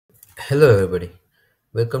Hello everybody,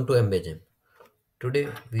 welcome to Embedgem. Today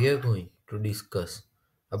we are going to discuss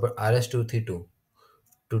about Rs232 to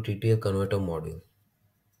TTL Converter module.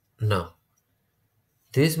 Now,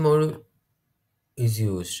 this module is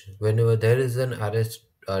used whenever there is an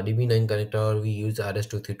DB9 connector or we use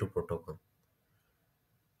Rs232 protocol.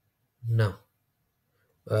 Now,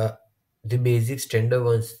 uh, the basic standard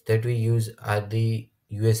ones that we use are the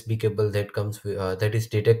USB cable that comes with, that is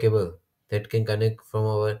data cable that can connect from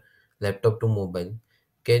our laptop to mobile,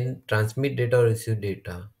 can transmit data or receive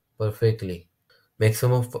data perfectly,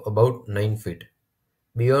 maximum of about 9 feet.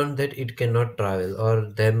 Beyond that, it cannot travel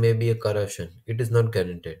or there may be a corruption. It is not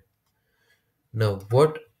guaranteed. Now,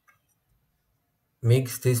 what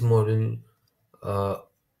makes this model uh,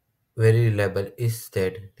 very reliable is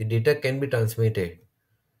that the data can be transmitted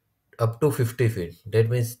up to 50 feet. That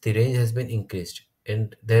means the range has been increased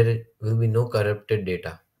and there will be no corrupted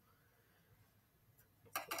data.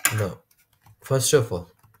 Now, first of all,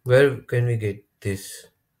 where can we get these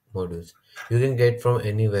modules? You can get from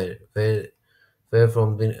anywhere, where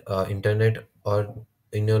from the internet or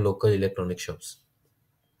in your local electronic shops.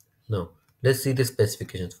 Now, let's see the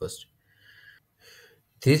specifications first.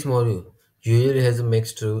 This module usually has a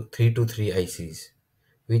mixed to 3 to 3 ICs,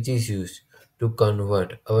 which is used to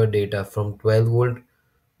convert our data from 12 volt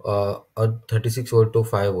or 36 volt to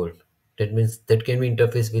 5 volt. That means that can be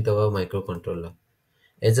interfaced with our microcontroller.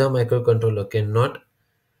 As our microcontroller cannot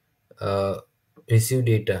uh, receive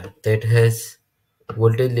data that has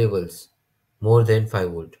voltage levels more than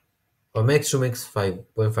 5 volt or max to max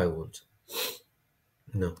 5.5 volts.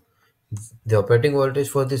 No. The operating voltage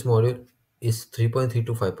for this module is 3.3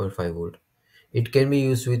 to 5.5 volt. It can be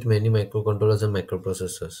used with many microcontrollers and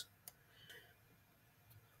microprocessors.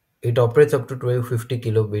 It operates up to 1250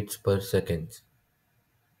 kilobits per second.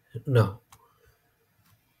 Now,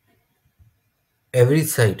 every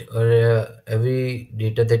site or every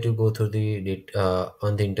data that you go through the data,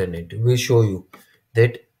 on the internet will show you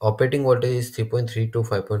that operating voltage is 3.3 to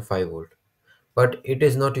 5.5 volt. But it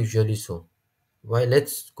is not usually so. Why?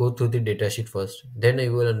 Let's go through the datasheet first. Then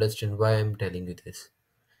you will understand why I am telling you this.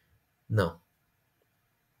 Now,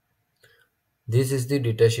 this is the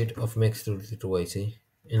datasheet of Max32 IC,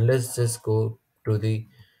 and let's just go to the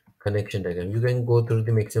connection diagram. You can go through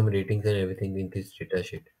the maximum ratings and everything in this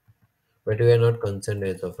datasheet, but we are not concerned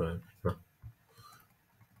as of right now.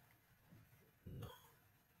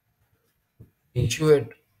 The issue at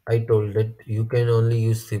I told that you can only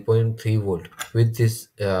use 3.3 volt with this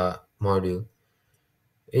module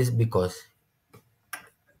is because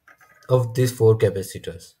of these four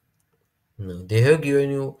capacitors. Now, they have given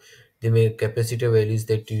you the capacitor values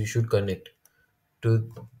that you should connect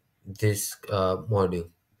to this module.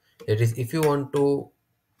 That is, if you want to,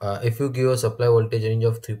 if you give a supply voltage range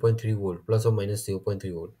of 3.3 volt plus or minus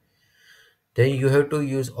 0.3 volt, then you have to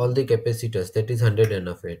use all the capacitors. That is 100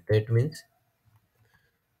 nanofarad. That means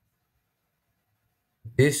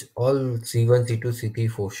this all C1, C2, C3,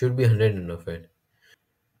 4 should be 100 nanofarad.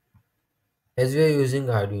 As we are using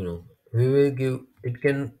Arduino, we will give it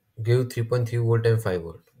can give 3.3 volt and 5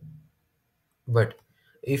 volt. But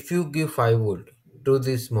if you give 5 volt to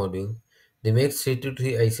this module, the max 3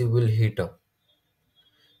 IC will heat up.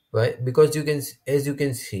 Why? Because as you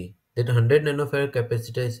can see, that 100 nanofarad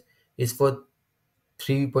capacitor is for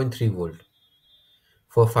 3.3 volt.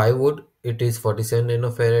 For 5 volt, it is 47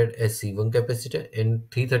 nanofarad as C1 capacitor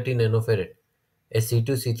and 330 nanofarad as C2,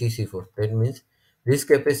 C3, C4. That means this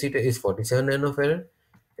capacitor is 47 nanofarad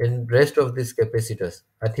and rest of these capacitors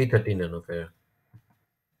are 330 nanofarad.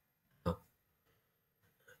 Now,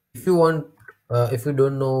 if you want, if you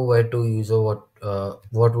don't know where to use or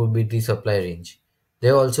what would be the supply range, they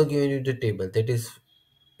have also given you the table. That is,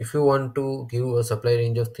 if you want to give a supply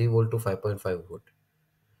range of 3 volt to 5.5 volt,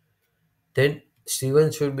 then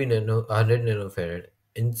C1 should be 100 nanofarad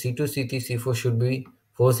and C2, C3, C4 should be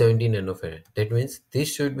 470 nanofarad. That means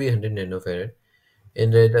this should be 100 nanofarad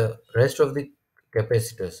and the rest of the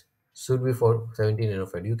capacitors should be 470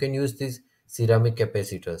 nanofarad. You can use these ceramic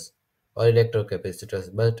capacitors or electro capacitors,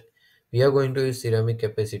 but we are going to use ceramic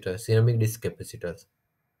capacitors, ceramic disc capacitors.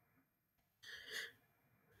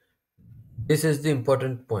 This is the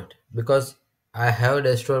important point because I have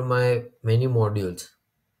destroyed my many modules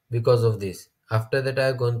because of this. After that, I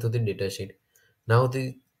have gone through the datasheet. Now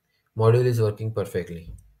the module is working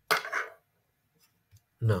perfectly.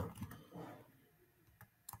 Now,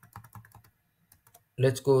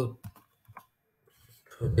 let's go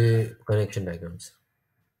to the connection diagrams.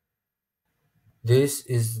 This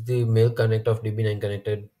is the male connect of DB9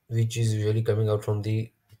 connected, which is usually coming out from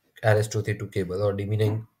the RS232 cable or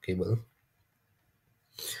DB9 cable.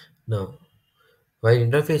 Now, While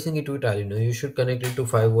interfacing it with Arduino, you should connect it to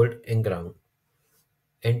 5 volt and ground.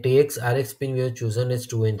 And TX RX pin we have chosen as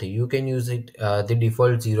 2 and 3. You can use it the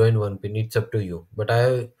default 0 and 1 pin, it's up to you. But I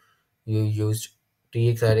have used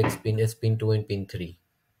TX RX pin as pin 2 and pin 3.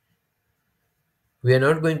 We are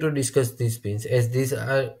not going to discuss these pins as these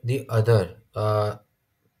are the other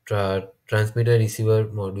transmitter receiver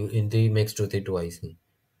module in the MAX232 IC.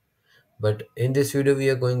 But in this video we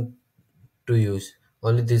are going to use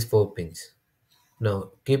only these 4 pins.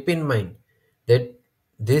 Now keep in mind that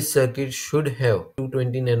this circuit should have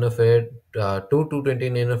 220 nanofarad, two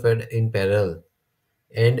 220 nanofarad in parallel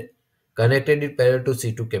and connected in parallel to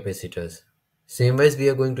C2 capacitors. Same as we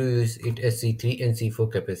are going to use it as C3 and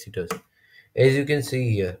C4 capacitors. As you can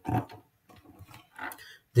see here,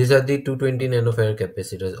 these are the 220 nanofarad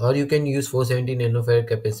capacitors, or you can use 470 nanofarad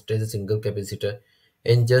capacitor as a single capacitor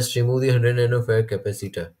and just remove the 100 nanofarad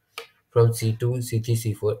capacitor from C2,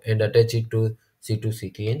 C3, C4 and attach it to C2,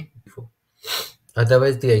 C3 and C4.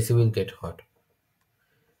 Otherwise, the IC will get hot.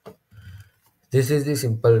 This is the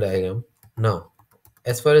simple diagram. Now,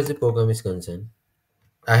 as far as the program is concerned,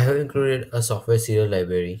 I have included a software serial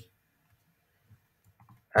library.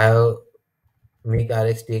 I have make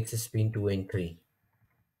RxTX pin 2 and 3.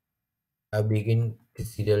 I begin the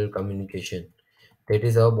serial communication. That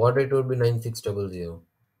is our baud rate would be 9600.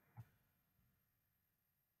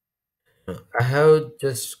 I have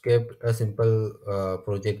just kept a simple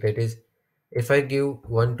project that is if I give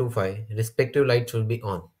 1 to 5, respective lights will be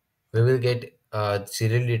on. We will get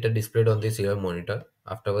serial data displayed on the serial monitor.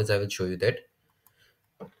 Afterwards, I will show you that.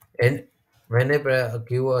 And when I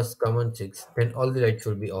give us command 6, then all the lights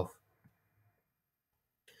will be off.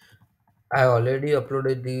 I already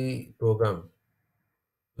uploaded the program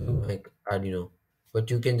to my Arduino, but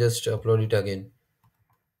you can just upload it again.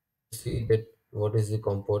 See that what is the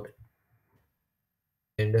COM port,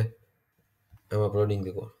 and I'm uploading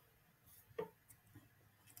the code.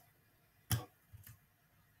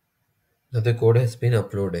 Now the code has been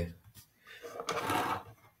uploaded.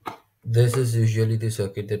 This is usually the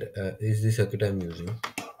circuit that is the circuit I'm using.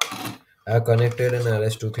 I have connected an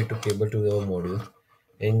RS232 cable to our module,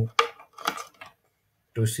 and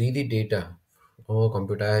to see the data on our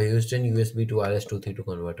computer, I used an USB to Rs232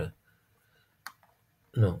 converter.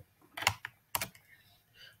 Now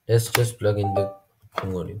let's just plug in the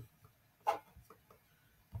module.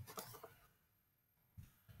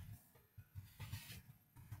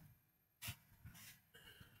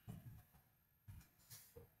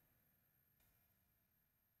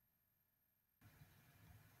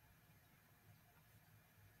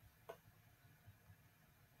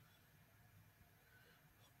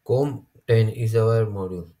 COM 10 is our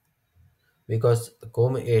module because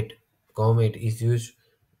COM 8 is used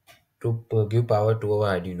to give power to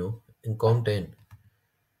our Arduino, and COM 10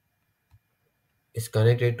 is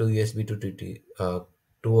connected to USB to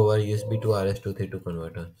to our USB to RS232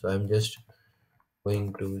 converter. So I'm just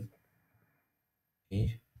going to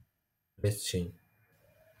change. Let's change.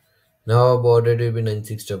 Now our baud rate will be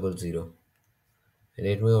 9600.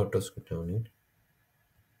 Let me auto script on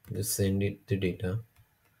it. Just send it the data.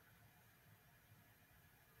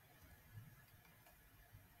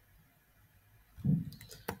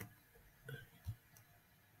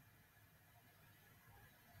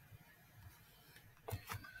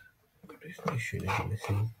 What is the issue that I'm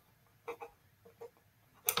missing?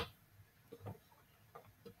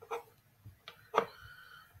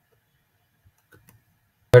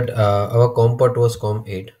 But our COM port was COM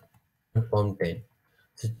 8 and COM 10.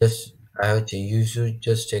 So just I have changed. You should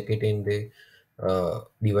just check it in the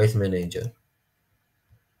device manager.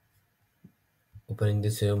 Opening the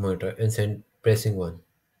serial monitor and send pressing 1.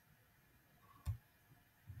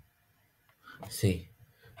 See,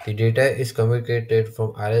 the data is communicated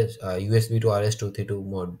from USB to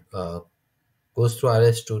RS232 goes through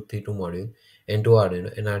RS232 module and to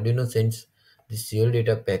Arduino, and Arduino sends the serial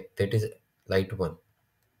data pack that is light 1.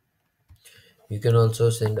 You can also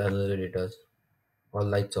send another data, all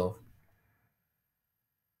lights off,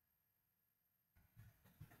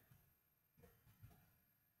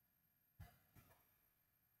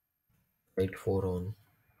 light 4 on,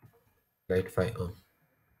 light 5 on.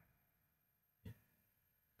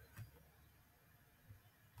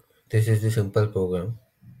 This is the simple program.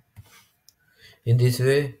 In this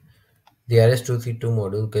way, the RS232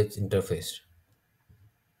 module gets interfaced.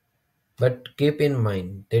 But keep in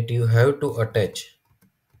mind that you have to attach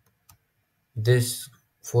this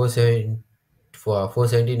 470,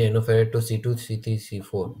 470 nanofarad to C2, C3,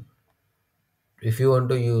 C4 if you want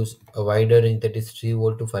to use a wider range that is 3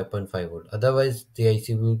 volt to 5.5 volt. Otherwise, the IC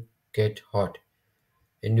will get hot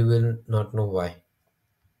and you will not know why.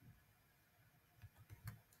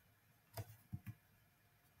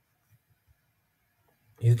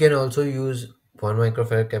 You can also use 1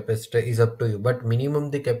 microfarad capacitor is up to you, but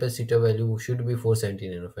minimum the capacitor value should be 470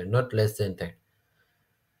 nanofarad, not less than that.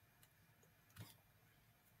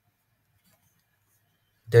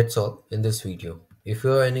 That's all in this video. If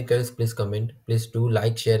you have any queries, please comment. Please do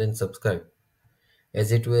like, share and subscribe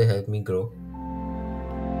as it will help me grow.